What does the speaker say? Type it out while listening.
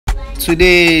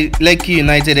Today, Lekki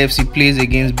United FC plays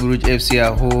against Buruj FC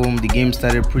at home. The game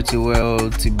started pretty well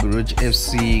till Buruj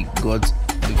FC got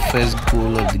the first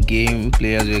goal of the game.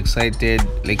 Players were excited.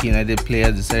 Lekki United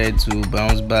players decided to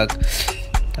bounce back.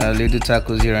 Little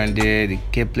tackles here and there. They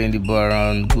kept playing the ball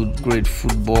around. Great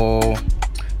football.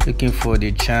 Looking for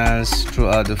the chance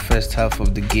throughout the first half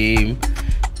of the game.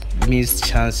 Missed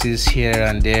chances here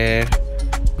and there.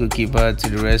 Goalkeeper to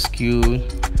the rescue.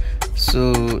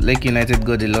 So Lekki United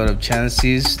got a lot of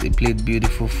chances. They played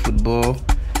beautiful football.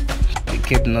 They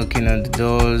kept knocking on the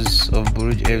doors of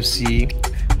Buruj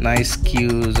FC. Nice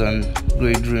skills and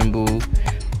great dribble,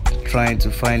 trying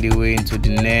to find a way into the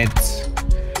net.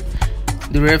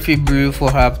 The referee blew for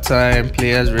halftime.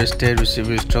 Players rested,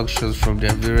 receiving instructions from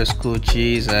their various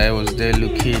coaches. I was there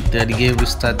looking that the game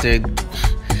restarted.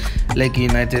 Lekki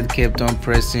United kept on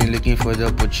pressing, looking for the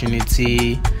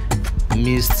opportunity.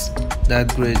 Missed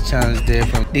that great chance there.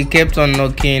 They kept on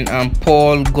knocking, and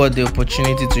Paul got the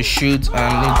opportunity to shoot,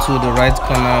 and into the right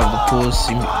corner of the post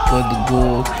he got the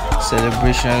goal.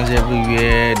 Celebrations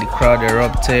everywhere. The crowd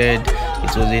erupted.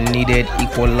 It was a needed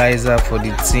equalizer for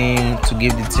the team to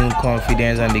give the team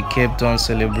confidence, and they kept on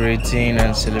celebrating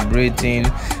and celebrating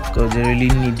because they really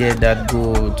needed that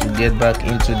goal to get back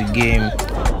into the game.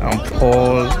 And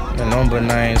Paul, the number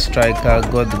 9 striker,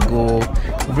 got the goal.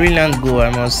 Brilliant goal,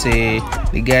 I must say.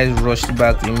 The guys rushed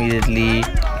back immediately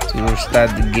to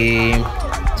restart the game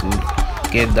to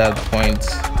get that point,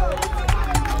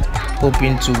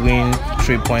 hoping to win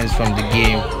 3 points from the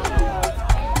game.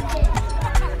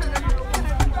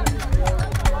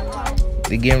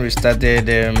 The game restarted.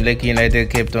 Lekki United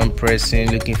kept on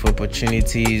pressing, looking for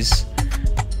opportunities.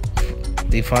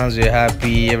 The fans were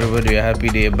happy, everybody were happy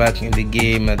they were back in the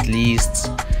game at least,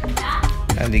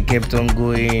 and they kept on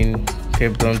going,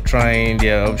 kept on trying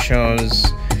their options.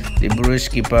 The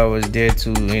Buruj keeper was there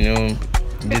to,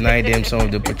 deny them some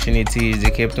of the opportunities.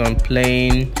 They kept on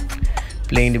playing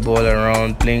the ball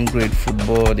around, playing great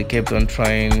football. They kept on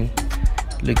trying,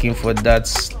 looking for that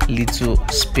little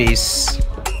space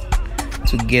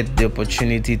to get the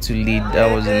opportunity to lead.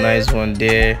 That was a nice one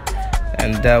there,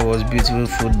 and that was beautiful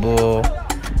football.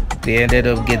 They ended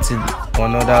up getting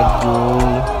another goal.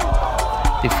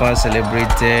 The fans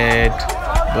celebrated,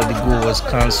 but the goal was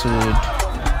cancelled.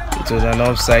 It was an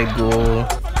offside goal,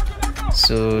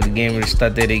 so the game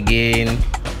restarted again.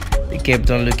 They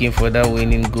kept on looking for that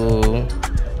winning goal.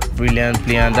 Brilliant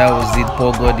play, and that was it.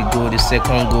 Paul got the goal, the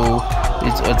second goal,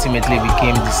 which ultimately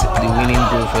became the winning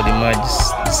goal for the match.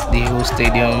 The whole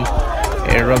stadium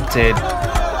erupted.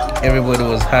 Everybody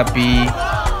was happy.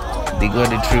 They got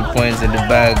the 3 points in the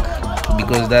bag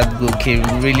because that goal came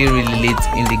really late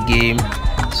in the game.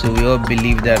 So we all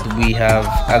believe that we have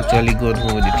actually got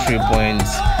home with the 3 points.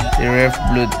 The ref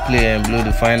blew the play and blew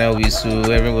the final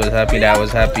whistle. Everyone was happy. That I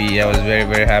was happy. I was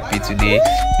very happy today.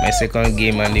 My second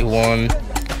game, and they won.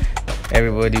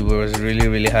 Everybody was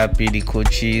really happy. The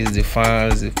coaches, the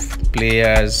fans, the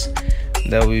players,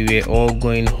 that we were all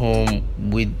going home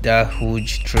with that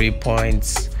huge 3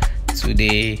 points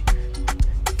today.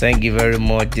 Thank you very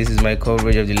much. This is my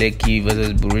coverage of the Lekki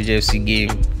vs Buruj FC game.